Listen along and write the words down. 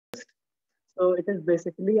So it is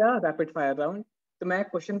basically a rapid fire round. तो मैं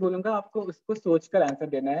question बोलूंगा, आपको उसको सोचकर आंसर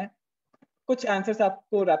देना है. कुछ आंसर्स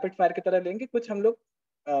आपको रैपिड फायर की तरह लेंगे, कुछ हम लोग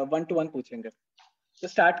 1 to 1 पूछेंगे. तो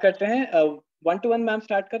स्टार्ट करते हैं. 1 to 1 मैम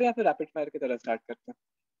स्टार्ट करें या फिर रैपिड फायर की तरह स्टार्ट करते हैं?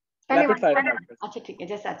 Rapid fire. अच्छा ठीक है,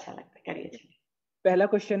 जैसा अच्छा लगता है करिए. पहला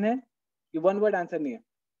क्वेश्चन है, ये वन वर्ड आंसर नहीं है.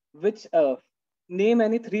 विच नेम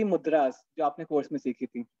एनी 3 मुद्रास जो आपने कोर्स में सीखी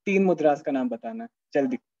थी. 3 मुद्रास का नाम बताना है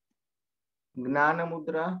जल्दी. ज्ञान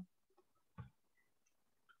मुद्रा.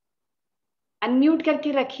 अनम्यूट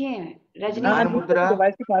करके रखिए रजनी. ज्ञान मुद्रा.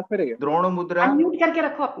 डिवाइस के पास में रहिए. द्रोण मुद्रा. अनम्यूट करके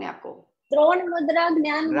रखो अपने आप को. द्रोण मुद्रा,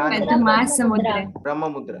 ज्ञान मुद्रा, ब्रह्म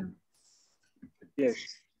मुद्रा. Yes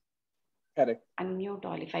correct. Unmute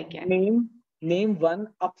all if I can. Name one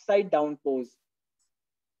upside down pose.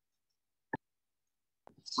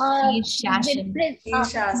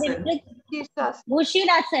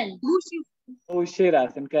 भूषिरासन.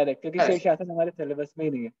 भूषिरासन correct, क्योंकि शीर्षासन हमारे सिलेबस में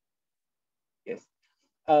ही नहीं है. Yes.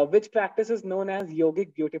 Which practice is known as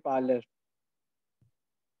yogic beauty parlor?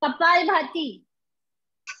 Kapalbhati.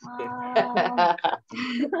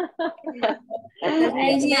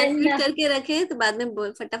 करके रखे तो बाद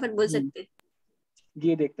में फटाफट बोल सकते.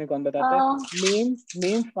 ये देखते हैं कौन बताता है.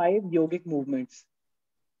 Name 5 yogic movements.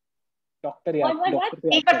 डॉक्टर यार.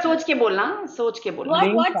 एक बार सोच के बोलना.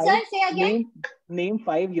 What sir, say again. Name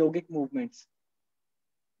 5 yogic movements.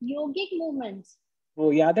 Yogic movements. वो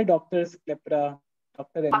याद है डॉक्टर्स क्लेप्रा.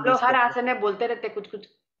 हम लोग हर आसन में बोलते रहते कुछ.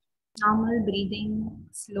 Normal breathing,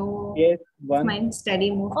 slow. Yes, one. Mind steady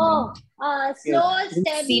movement. Slow,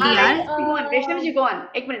 steady. Vaishnav ji go on.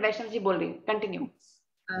 एक मिनट, वैष्णव जी बोल रही. Continue.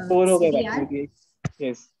 4 हो गए बाकी.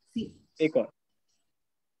 Yes. एक और.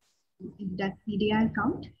 Does CDR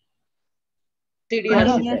count? CDR.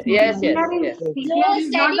 Yes. Slow,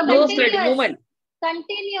 steady, No steady movement.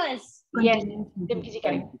 Continuous. Yes. Dimki ji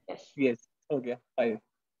correct. Yes. हो गया 5.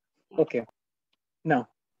 Okay. Now,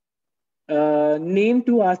 name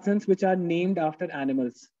 2 asanas which are named after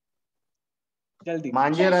animals. Jaldi.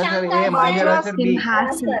 मांजरासन A, मांजरासन B.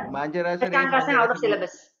 मांजरासन out of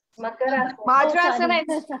syllabus. Majrasan and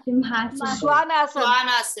Simhasan.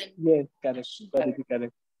 Swanasan. Yes, correct.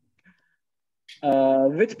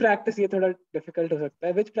 Which practice, ये थोड़ा difficult हो सकता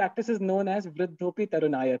है. Which practice is known as वृद्धोपि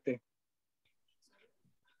तरुणायते?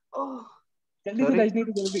 जल्दी रजनी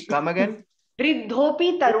जल्दी. Come again.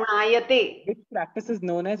 वृद्धोपि तरुणायते. Which practice is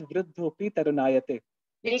known as वृद्धोपि तरुणायते?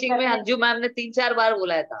 Teaching में Anju ma'am ने 3-4 बार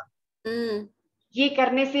बोला था. ये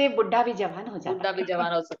करने से बुढ़ा भी जवान हो जाता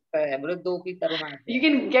हो सकता है. वृद्धोपि तरुणायते. You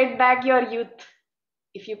can get back your youth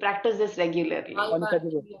if you practice this regularly.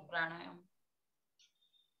 प्राणायाम.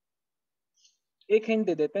 एक हिंट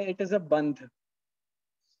दे देते हैं. इट इज अ बंध.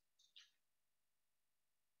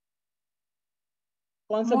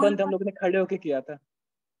 कौन सा बंध हम लोगों ने खड़े होके किया था?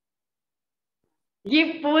 ये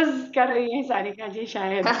पोज कर रही है सारिका जी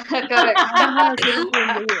शायद. नाम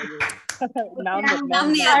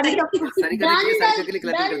नहीं आता. सारिका के लिए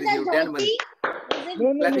क्लैपिंग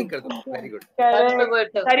कर दो. Very good.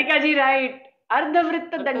 सारिका जी राइट.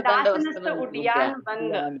 अर्धवृत्त दंडासन उड्डयन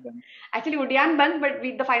बंध. Actually उड्डयन बंध, but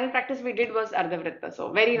the final practice we did was अर्धवृत्त. So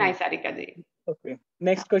very nice Sarika ji. Okay.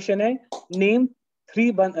 Next question है. Name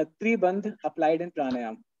 3 bandh applied in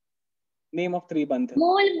pranayam. Name of 3 bandh.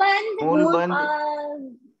 मूल बंध.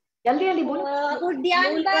 जल्दी बोलो.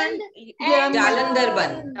 उद्यान बंध. जालंधर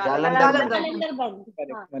बंध. जालंधर बंध.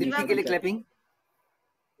 दिल्ली के लिए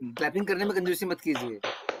क्लैपिंग करने में कंजूसी मत कीजिए.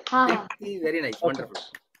 हाँ. Very nice. वंडरफुल.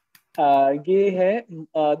 ये है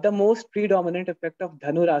the most predominant effect of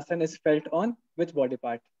dhanurasana is felt on which body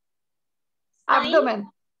part? Abdomen.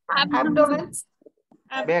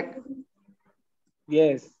 Back.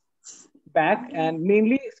 Yes, back and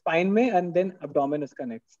mainly spine में, and then abdomen is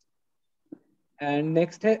next. And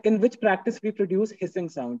next है, in which practice we produce hissing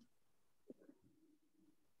sound?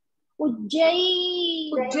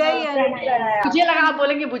 Ujjayi. मुझे लगा आप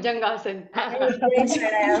बोलेंगे भुजंगासन.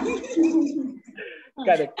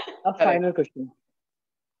 Correct. अब final question,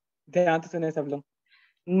 ध्यान से सुने सब लोग.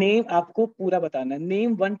 नेम, आपको पूरा बताना है.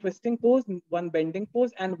 Name 1 twisting pose, 1 bending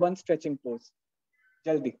pose and 1 stretching pose.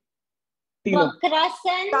 जल्दी. तीनों.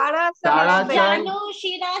 वक्रासन. ताड़ासन.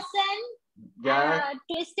 शीरासन.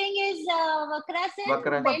 Twisting is Vakrasan.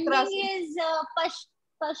 Bending is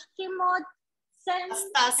Paschimotsan.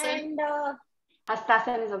 And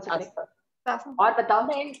Hastasan is also correct. और बताओ.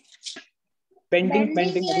 Bending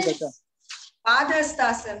नहीं बता.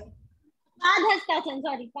 Padhastasan.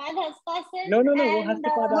 Sorry. Padhastasan. No.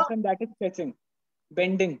 Hastapadhasan, that is stretching.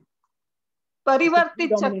 Bending. Parivartit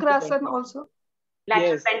chakrasan also.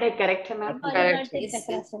 Lateral bending, correct है ma'am. Correct.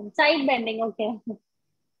 Side bending, okay.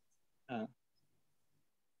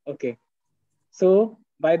 Okay. So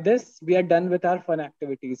By this, we are done with our fun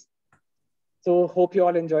activities. So hope you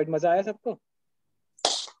all enjoyed. मजा आया सबको?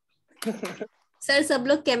 Sir सब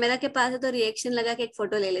लोग camera के पास है तो reaction लगा के एक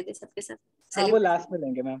फोटो ले लेते सबके सब। हाँ वो लास्ट में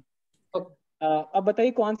लेंगे मैम। अब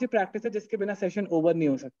बताइए कौन सी प्रैक्टिस है जिसके बिना सेशन ओवर नहीं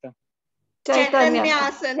हो सकता? चैतन्य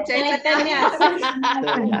आसन। चैतन्य आसन।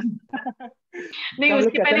 नहीं,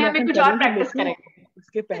 उसके पहले हमें कुछ और प्रैक्टिस करेंगे।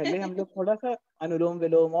 उसके पहले हम लोग थोड़ा सा अनुलोम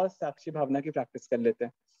विलोम और साक्षी भावना की प्रैक्टिस कर लेते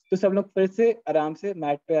हैं। तो सब लोग फिर से आराम से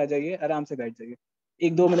मैट पे आ जाइए, आराम से बैठ जाइए।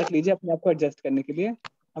 1-2 मिनट लीजिए अपने आप को एडजस्ट करने के लिए।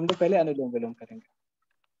 हम लोग पहले अनुलोम विलोम करेंगे।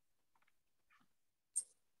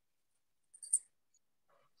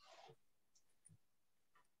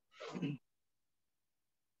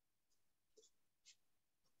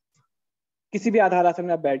 किसी भी आधार आसन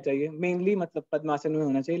में आप बैठ जाइए। मेनली मतलब पद्मासन में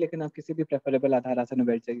होना चाहिए, लेकिन आप किसी भी प्रेफरेबल आधार आसन में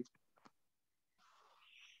बैठ जाइए।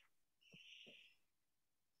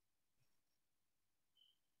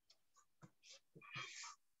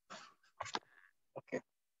 ओके,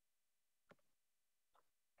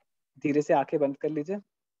 धीरे से आंखें बंद कर लीजिए।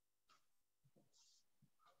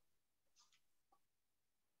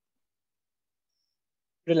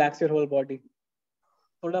 Relax your whole body.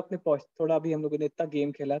 थोड़ा अपने थोड़ा अभी हम लोगों ने इतना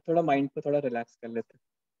गेम खेला, थोड़ा माइंड को थोड़ा रिलैक्स कर लेते हैं।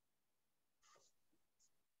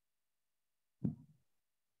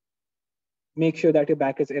 Make sure that your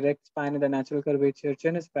back is erect, spine in the natural curvature,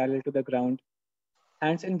 chin is parallel to the ground,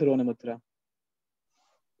 hands in Drona Mudra.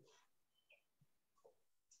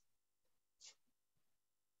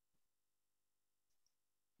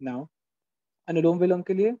 Now, अनुलोम विलोम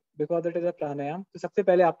के लिए, because it is a pranayam, तो सबसे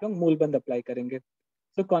पहले आप लोग मूलबंध अप्लाई करेंगे।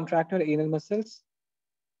 So contract your anal muscles,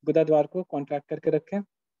 गुदा द्वार को कॉन्ट्रैक्ट करके रखें।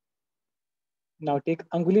 Now take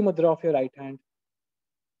अंगुली मुद्रा of your right hand.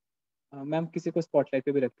 Ma'am किसी को स्पॉटलाइट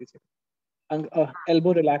पे भी रख दीजिए।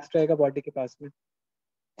 एल्बो रिलैक्स रहेगा बॉडी के पास में।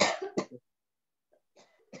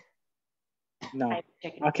 Now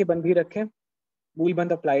आंखें बंद ही रखें,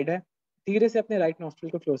 मूलबंध अप्लाइड है। धीरे से अपने राइट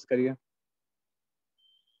नॉस्ट्रिल को क्लोज करिए।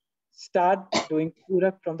 Start doing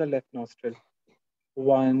purak from the left nostril.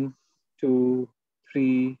 1, 2,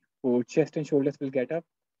 3, 4. Chest and shoulders will get up.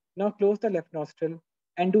 Now close the left nostril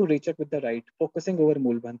and do Rechak with the right, focusing over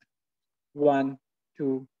Moolbandh. 1,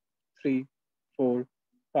 2, 3, 4,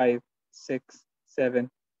 5, 6, 7,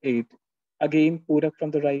 8. Again, Purak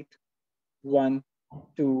from the right. 1,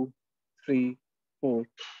 2, 3, 4.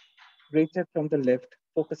 Rechak from the left,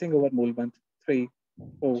 focusing over Moolbandh. 3,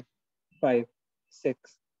 4, 5,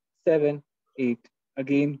 6, 7, 8.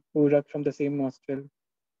 Again, Purak from the same nostril.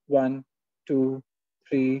 1, 2,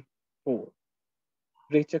 3, 4.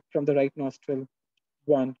 Rechak from the right nostril.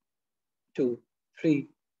 1, 2, 3,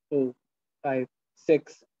 4, 5,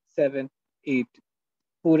 6, 7, 8.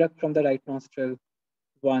 Purak from the right nostril.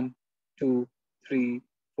 1, 2, 3,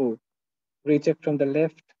 4. Rechak from the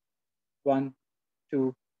left. 1,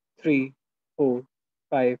 2, 3, 4,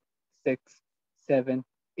 5, 6, 7,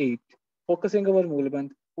 8. Focusing over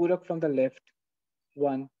Moolbandh. Purak from the left.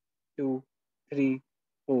 1, 2, 3,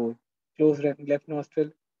 4. Close left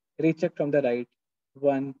nostril. Rechak from the right.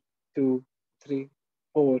 1, 2, 3,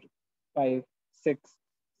 4, 5, 6,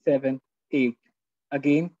 7, 8.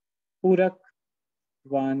 Again, Purak.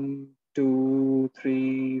 1, 2,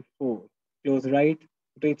 3, 4. Close right.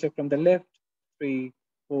 Rechak from the left. 3,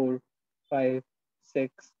 4, 5,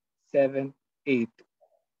 6, 7, 8.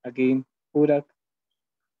 Again, Purak.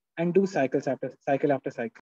 And do cycle after cycle.